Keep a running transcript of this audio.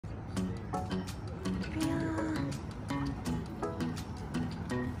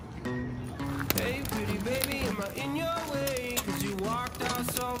am I in your way? Cause you walked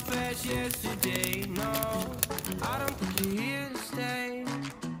out so fast yesterday. No, I don't think you're here to stay.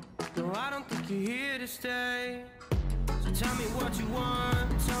 No, I don't think you're here to stay. So tell me what you want,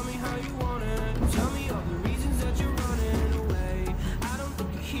 tell me how you want it. Tell me all the reasons that you're running away. I don't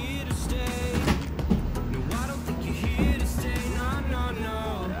think you're here to stay. No, I don't think you're here to stay. No, no, no.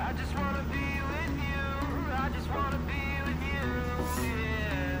 I just wanna be with you. I just wanna be with you.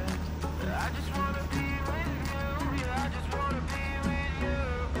 Yeah. I just wanna be with you. Yeah, I just wanna be with you.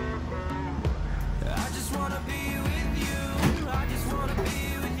 I just wanna be with you. I just wanna be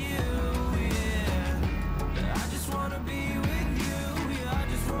with you. Yeah. I just wanna be with you. Yeah, I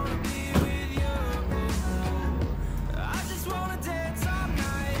just wanna be with you. I just wanna dance all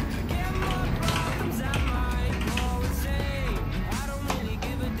night. Forget my problems, I might go insane. I don't really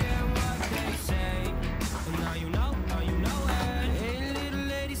give a damn what they say. And now you know it. Hey, little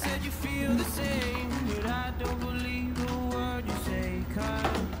lady said you feel the same, but I don't believe a word you say.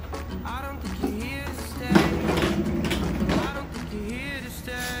 Cause I don't think you're here to stay. I don't think you're here to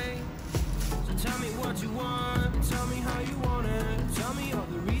stay. So tell me what you want, tell me how you want it. Tell me all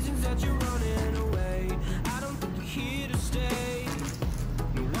the reasons that you're running away. I don't think you're here to stay.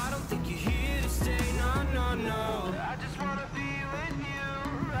 No, I don't think you're here to stay. No, no, no. I just wanna be with you.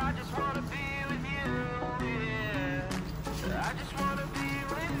 I just wanna be with you. Yeah. I just wanna be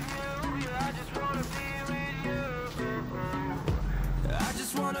with you. Yeah, I just wanna be with you. I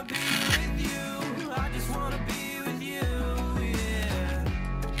just wanna be with you. I just wanna be with you.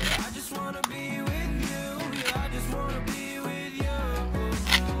 Yeah. I just wanna be with you. Yeah, I just wanna be with you.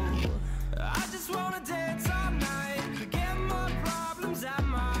 I just wanna dance all night. Forget my problems, I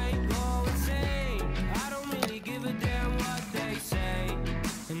might go insane. I don't really give a damn what they say.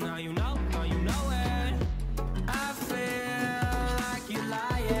 And now you know it. I feel like you're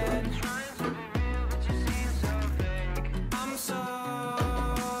lying. Trying to be real, but you seem so fake. I'm so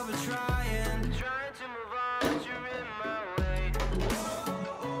over trying to move on, but you're in my way.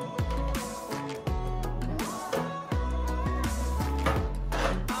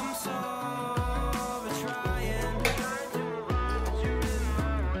 I'm so over trying to move on, but you're in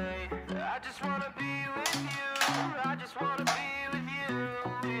my way. I just wanna be with you. I just wanna be with you.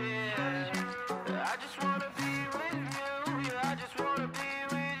 Yeah. I just wanna be with you. Yeah, I just wanna be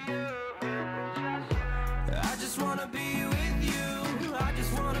with you. I just wanna be with you. I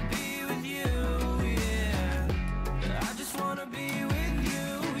just wanna be with you. Yeah. I just wanna be with you.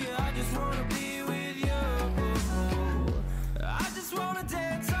 Yeah, I just wanna be with you. I just wanna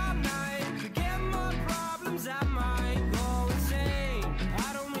dance all night. Forget my problems, I might go insane. I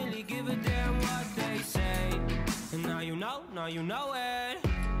don't really give a damn what they say. And now you know it.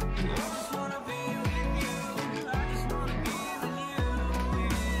 I just wanna be with you. I just wanna be with you.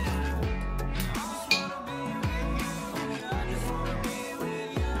 Yeah. I just wanna be with you. Yeah, I just wanna be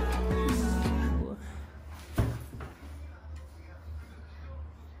with you.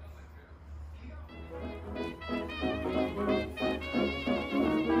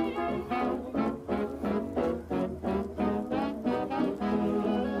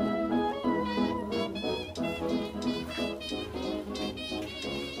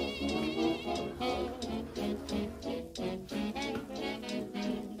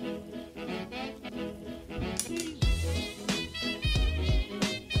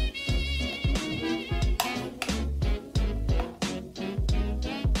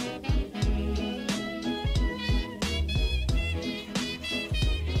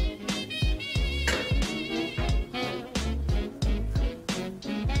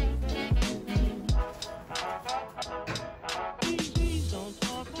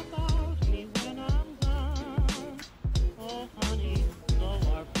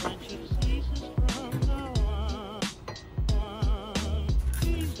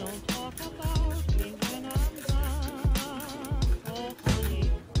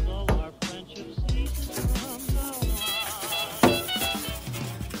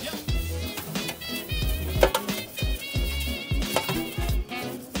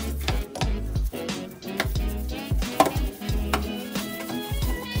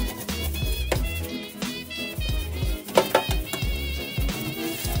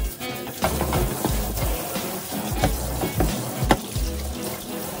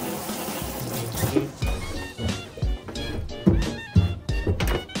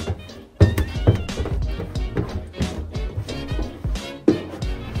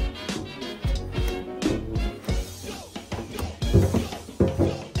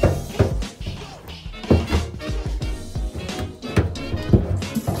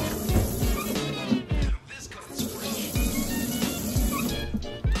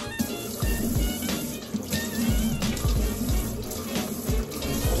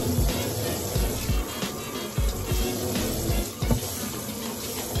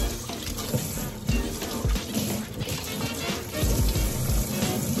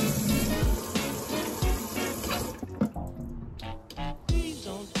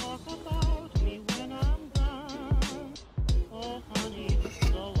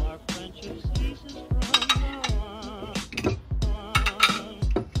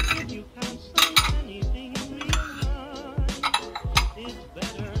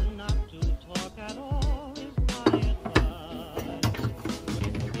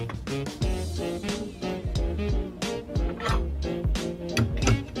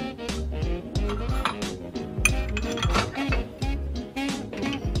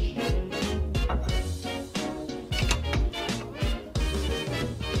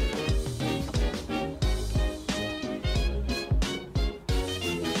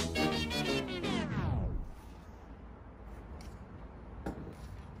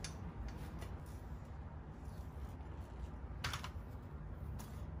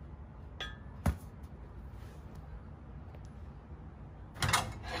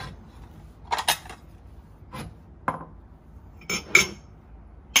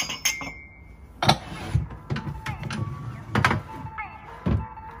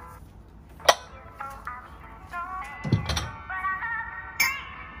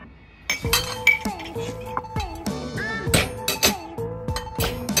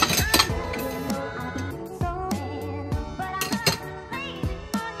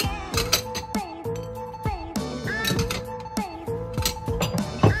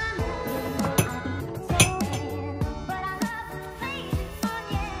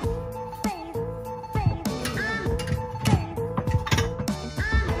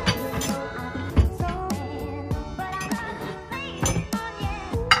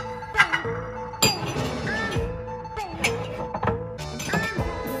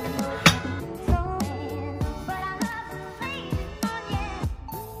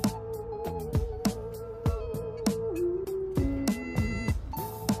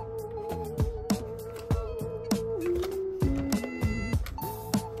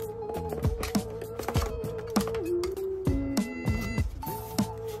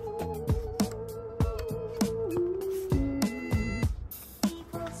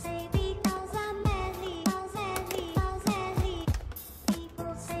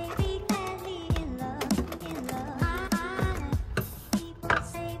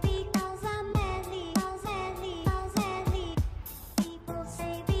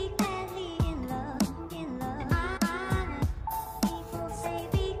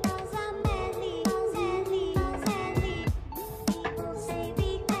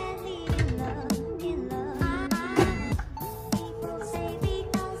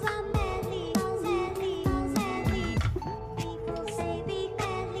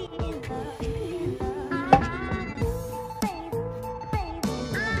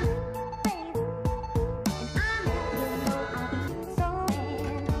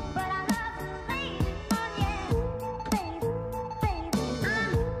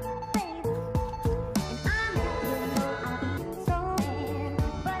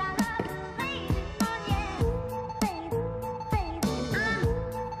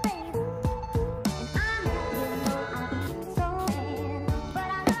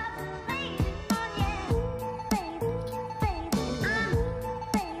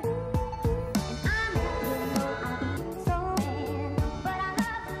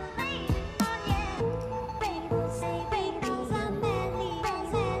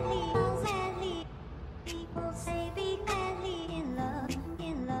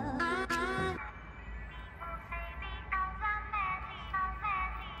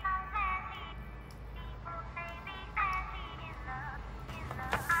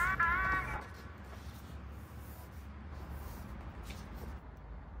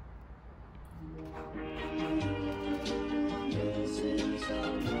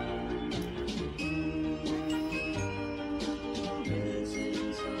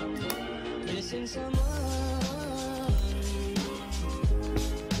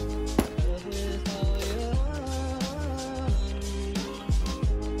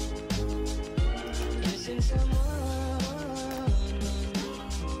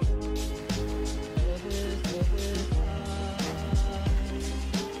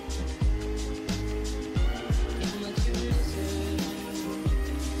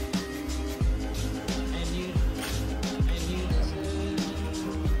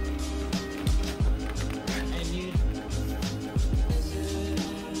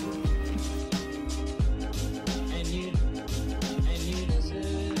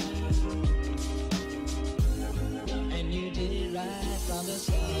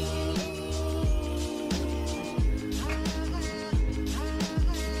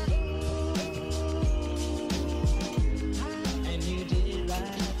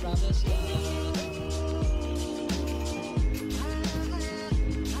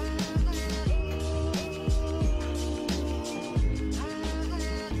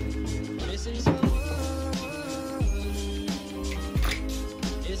 missing someone?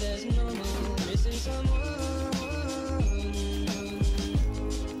 Is that normal? Missing someone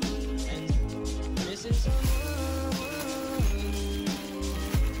and missing someone.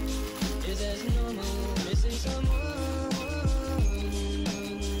 Is that normal? Missing someone.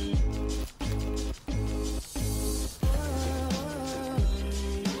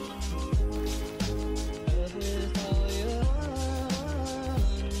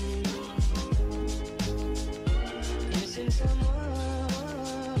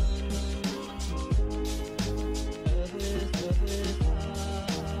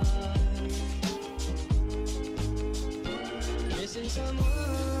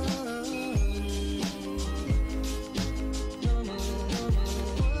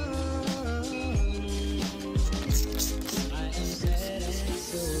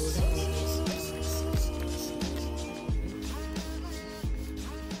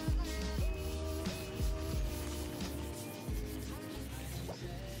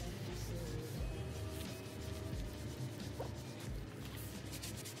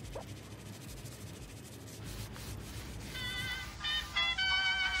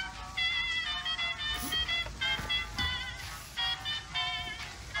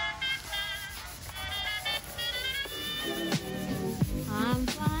 I'm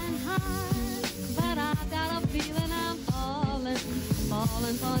flying high, but I've got a feeling I'm falling,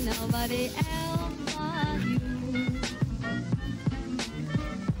 falling for nobody else but you.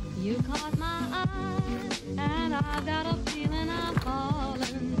 You caught my eye, and I've got a feeling I'm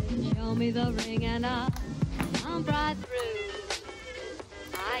falling. Show me the ring and I'll jump right through.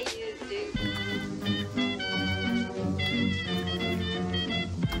 I used to.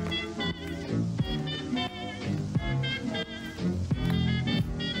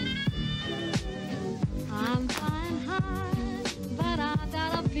 I'm flying high, but I've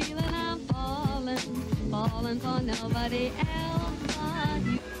got a feeling I'm falling, falling for nobody else but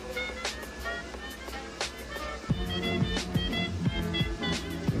you.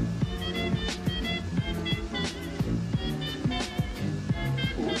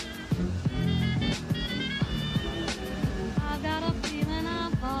 I've got a feeling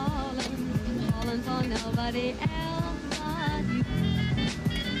I'm falling, falling for nobody else but you.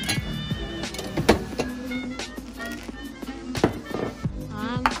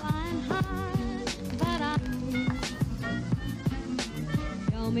 I'm flying high, but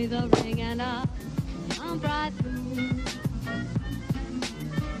show me the ring and I'll jump right through.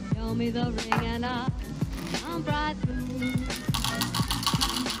 Show me the ring and I'll jump right through.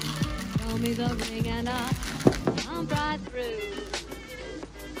 Show me the ring and I'll jump right through.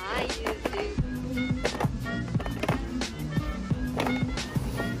 I used to.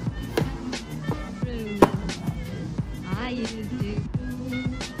 Through. I used to.